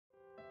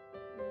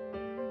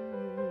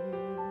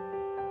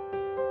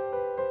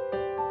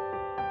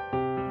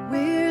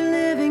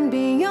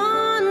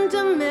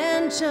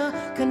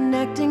dementia,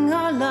 connecting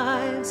our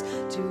lives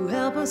to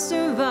help us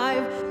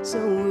survive. So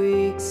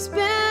we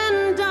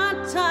spend our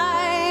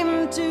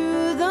time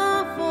to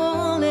the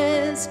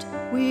fullest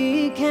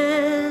we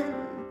can.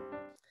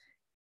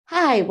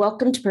 Hi,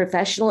 welcome to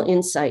Professional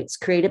Insights,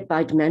 created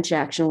by Dementia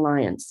Action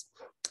Alliance.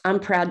 I'm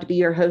proud to be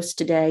your host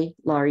today,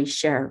 Laurie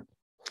Scher.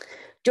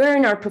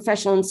 During our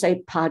Professional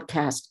Insight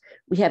podcast,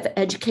 we have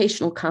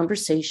educational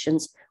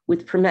conversations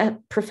with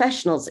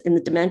professionals in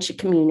the dementia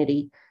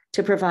community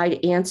to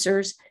provide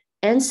answers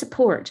and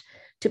support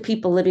to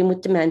people living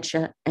with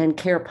dementia and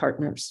care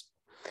partners.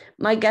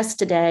 My guests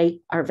today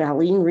are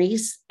Valene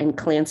Reese and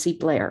Clancy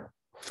Blair.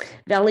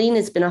 Valene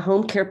has been a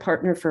home care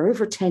partner for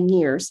over 10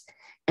 years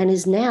and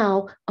is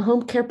now a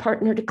home care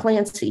partner to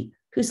Clancy,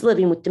 who's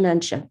living with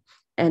dementia,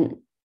 and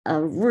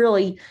a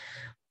really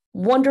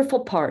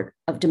wonderful part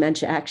of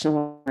Dementia Action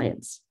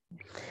Alliance.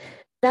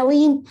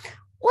 Valene,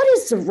 what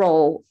is the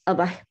role of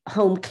a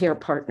home care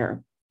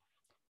partner?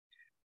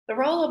 The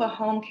role of a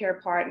home care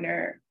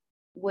partner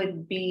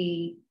would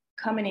be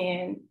coming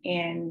in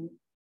and,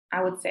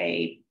 I would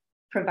say,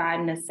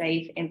 providing a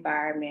safe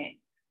environment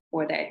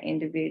for that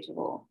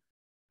individual.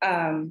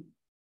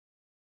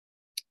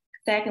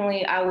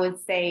 Secondly, I would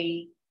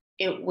say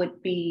it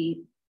would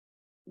be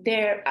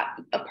there,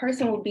 a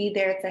person would be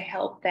there to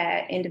help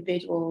that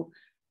individual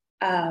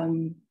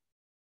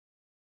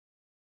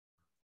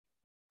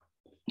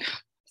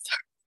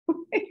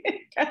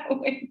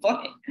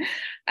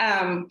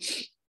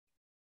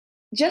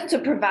just to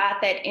provide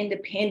that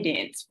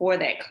independence for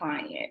that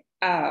client.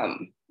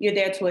 You're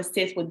there to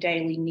assist with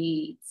daily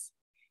needs.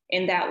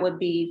 And that would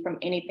be from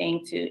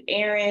anything to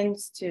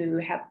errands,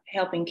 to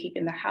helping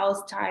keeping the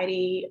house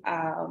tidy,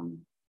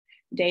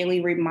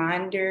 daily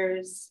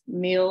reminders,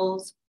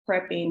 meals,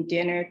 prepping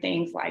dinner,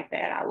 things like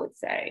that, I would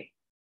say.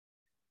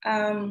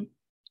 And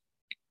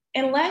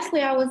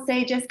lastly, I would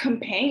say just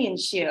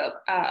companionship.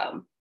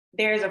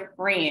 There's a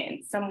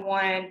friend,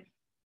 someone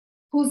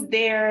who's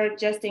there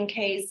just in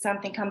case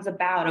something comes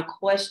about, a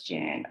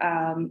question,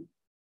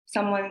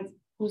 someone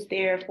who's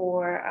there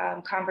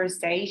for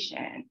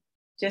conversation,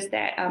 just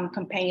that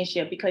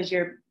companionship, because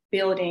you're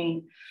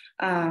building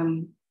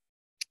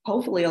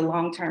hopefully a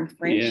long-term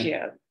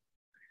friendship.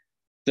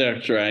 Yeah,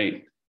 that's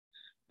right.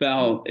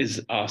 Val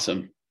is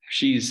awesome.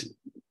 She's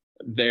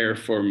there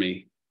for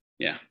me.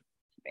 Yeah.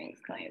 Thanks,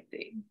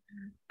 Clancy.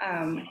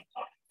 I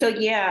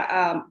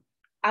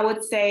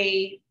would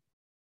say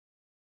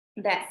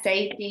that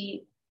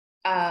safety,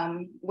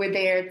 we're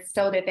there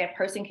so that that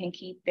person can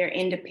keep their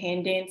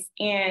independence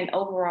and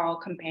overall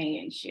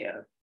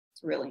companionship.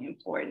 It's really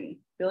important.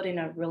 Building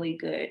a really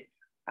good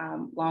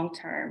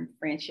long-term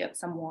friendship,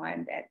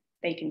 someone that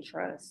they can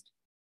trust.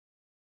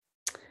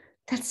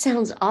 That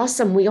sounds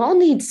awesome. We all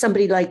need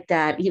somebody like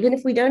that, even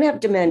if we don't have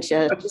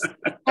dementia. Just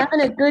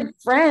having a good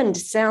friend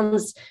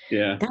sounds,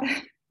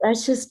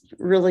 that's just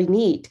really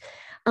neat.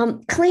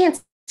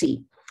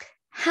 Clancy,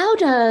 how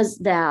does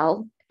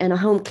Val and a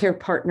home care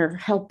partner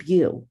help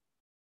you?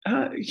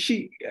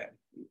 She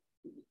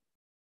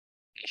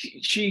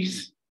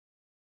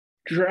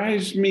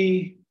drives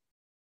me.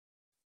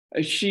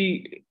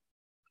 She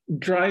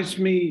drives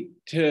me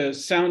to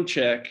sound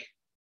check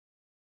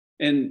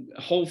and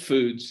Whole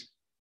Foods,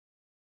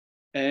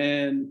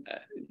 and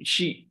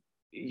she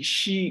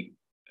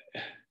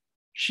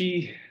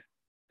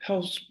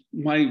helps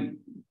my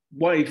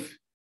wife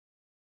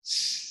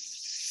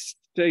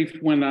safe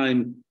when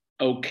I'm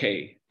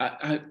okay.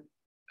 I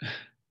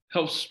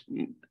helps.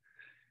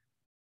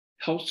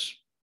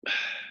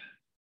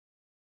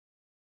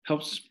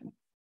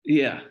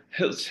 Yeah,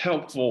 it's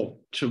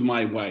helpful to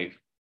my wife.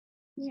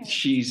 Yeah.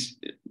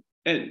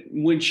 And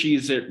when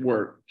she's at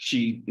work,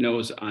 she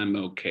knows I'm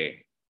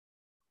okay.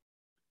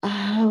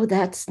 Oh,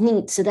 that's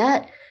neat. So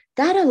that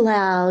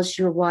allows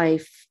your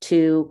wife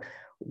to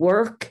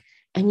work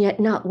and yet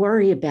not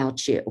worry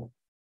about you.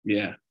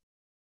 Yeah.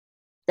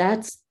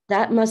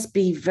 That must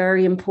be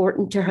very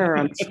important to her,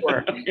 I'm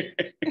sure.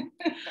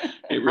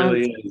 It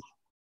really is.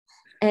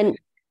 And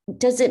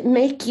does it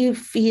make you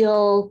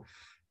feel,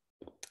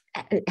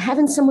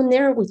 having someone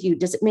there with you,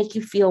 does it make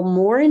you feel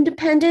more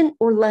independent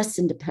or less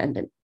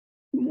independent?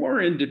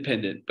 More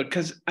independent,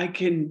 because I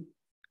can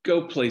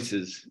go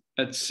places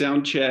at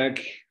sound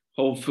check,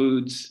 Whole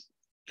Foods,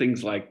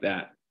 things like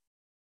that.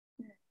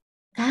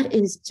 That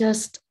is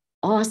just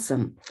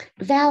awesome.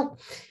 Val,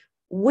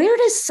 where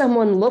does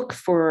someone look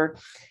for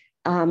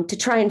to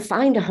try and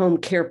find a home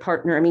care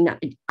partner? I mean,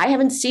 I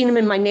haven't seen them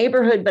in my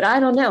neighborhood, but I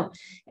don't know.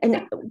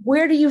 And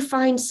where do you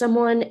find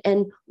someone,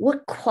 and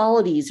what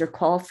qualities or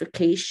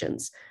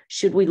qualifications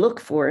should we look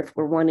for if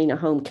we're wanting a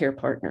home care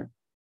partner?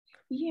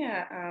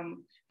 Yeah,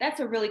 that's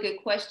a really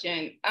good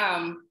question.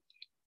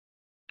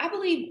 I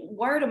believe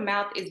word of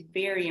mouth is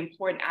very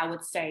important, I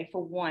would say,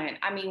 for one.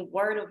 I mean,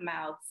 word of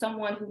mouth,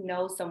 someone who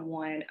knows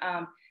someone.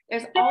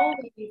 There's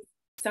always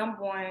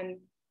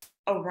someone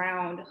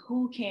around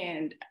who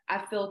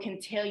I feel can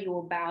tell you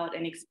about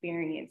an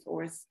experience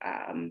or,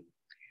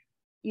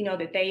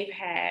 that they've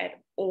had,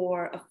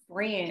 or a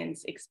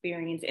friend's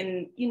experience.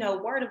 And,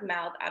 word of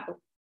mouth,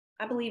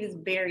 I believe is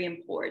very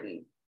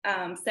important.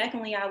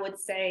 Secondly, I would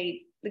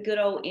say the good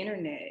old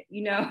internet.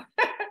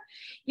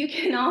 You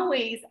can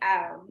always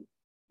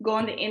go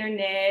on the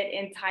internet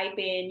and type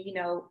in,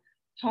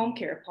 home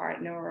care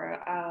partner or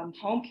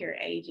home care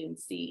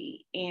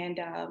agency, and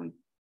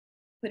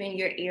put in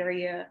your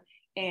area,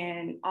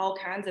 and all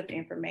kinds of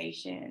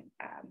information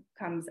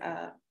comes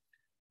up.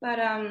 But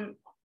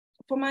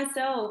for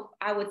myself,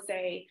 I would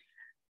say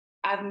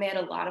I've met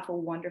a lot of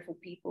wonderful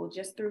people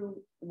just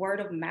through word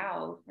of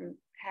mouth, from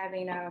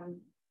having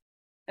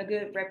a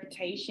good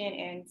reputation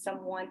and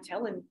someone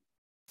telling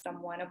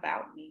someone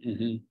about me.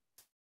 Mm-hmm.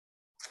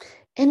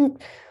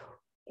 And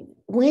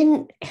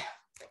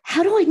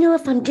how do I know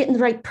if I'm getting the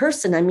right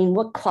person? I mean,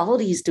 what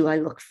qualities do I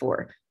look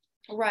for?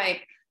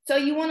 Right. So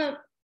you want to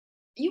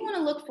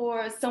look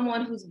for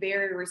someone who's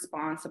very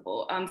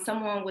responsible,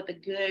 someone with a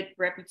good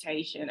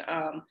reputation,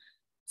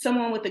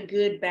 someone with a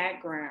good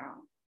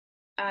background,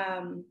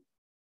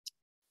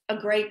 a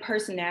great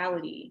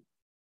personality,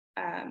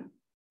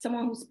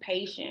 someone who's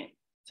patient,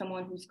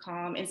 someone who's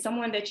calm, and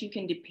someone that you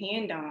can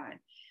depend on.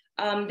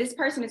 This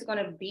person is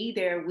going to be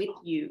there with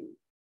you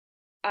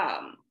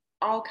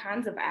all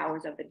kinds of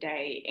hours of the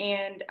day.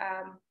 And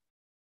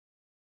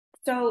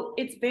so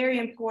it's very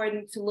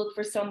important to look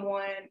for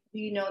someone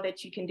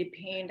that you can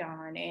depend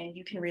on and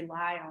you can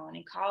rely on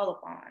and call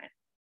upon.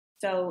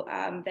 So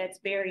that's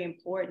very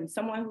important.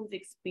 Someone who's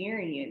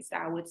experienced,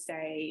 I would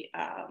say,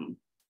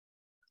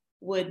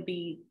 would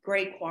be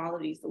great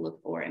qualities to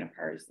look for in a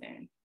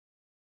person.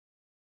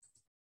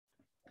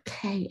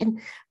 Okay.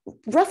 And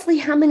roughly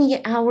how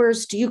many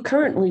hours do you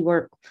currently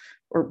work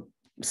or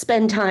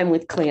spend time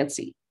with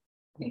Clancy?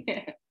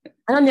 Yeah.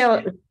 I don't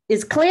know.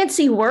 Is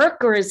Clancy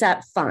work or is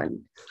that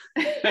fun?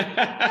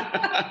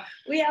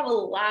 We have a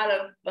lot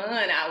of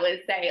fun, I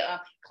would say.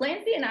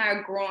 Clancy and I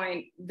are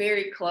growing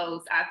very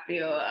close, I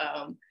feel.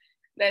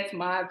 That's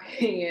my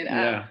opinion.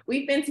 Yeah.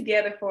 We've been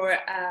together for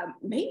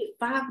maybe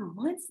 5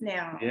 months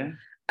now. Yeah.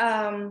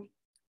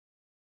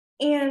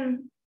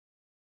 And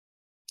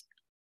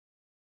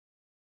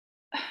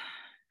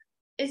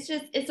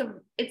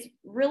it's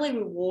really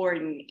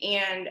rewarding,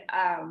 and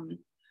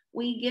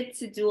we get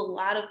to do a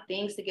lot of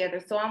things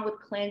together. So I'm with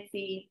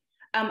Clancy.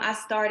 I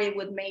started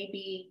with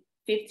maybe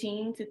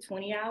 15 to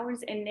 20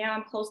 hours, and now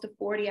I'm close to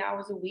 40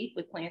 hours a week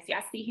with Clancy.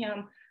 I see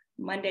him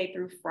Monday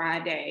through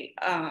Friday,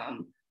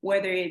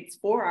 whether it's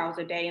 4 hours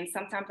a day, and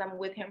sometimes I'm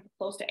with him for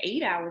close to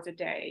 8 hours a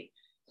day.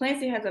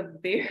 Clancy has a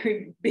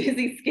very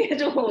busy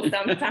schedule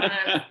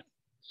sometimes,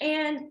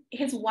 and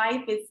his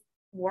wife is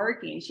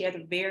working. She has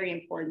a very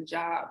important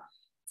job.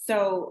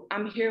 So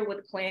I'm here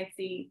with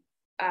Clancy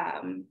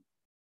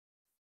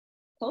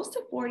close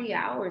to 40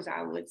 hours,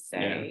 I would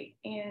say.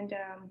 Yeah. And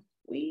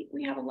we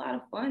have a lot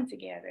of fun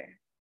together.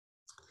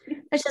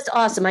 That's just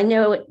awesome. I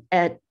know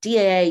at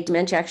DAA,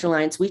 Dementia Action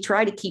Alliance, we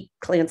try to keep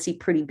Clancy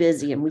pretty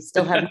busy, and we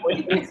still have more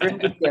things for him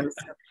to do.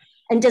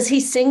 And does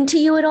he sing to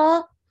you at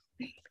all?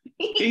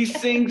 He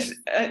sings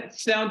at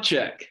sound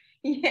check.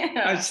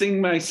 Yeah. I sing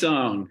my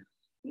song.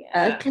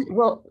 Yeah. Okay.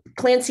 Well,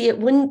 Clancy, it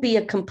wouldn't be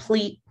a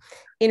complete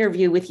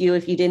interview with you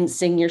if you didn't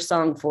sing your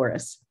song for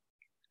us.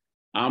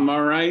 I'm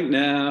all right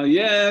now.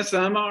 Yes,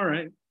 I'm all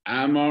right.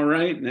 I'm all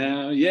right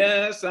now.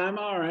 Yes, I'm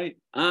all right.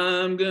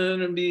 I'm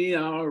gonna be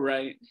all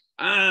right.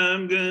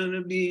 I'm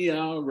gonna be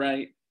all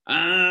right.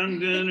 I'm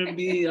gonna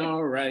be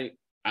all right.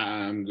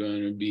 I'm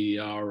gonna be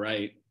all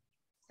right.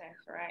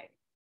 That's right.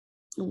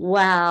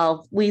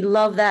 Wow. We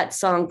love that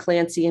song,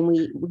 Clancy, and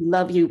we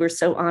love you. We're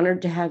so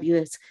honored to have you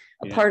as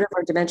a part of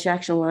our Dementia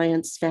Action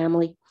Alliance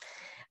family.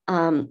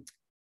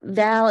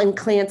 Val and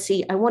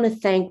Clancy, I want to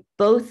thank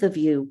both of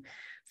you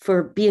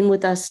for being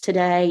with us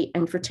today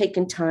and for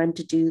taking time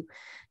to do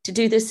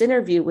this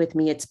interview with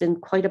me. It's been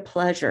quite a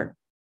pleasure.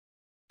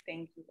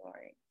 Thank you,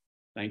 Lori.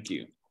 Thank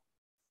you.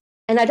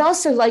 And I'd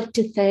also like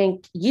to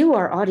thank you,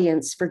 our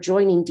audience, for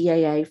joining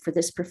DAA for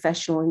this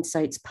Professional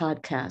Insights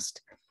podcast.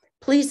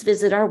 Please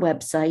visit our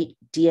website,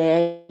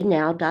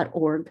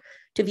 daanow.org,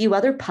 to view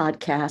other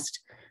podcasts,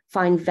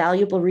 find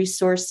valuable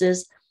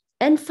resources,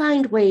 and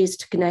find ways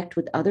to connect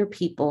with other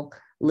people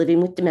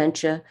living with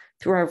dementia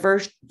through our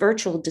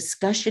virtual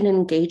discussion and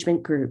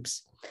engagement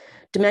groups.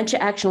 Dementia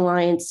Action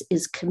Alliance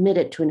is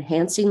committed to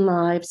enhancing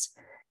lives,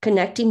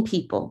 connecting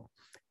people,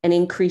 and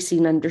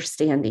increasing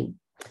understanding.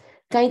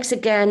 Thanks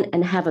again,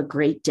 and have a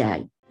great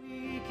day.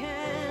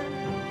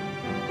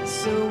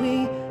 So we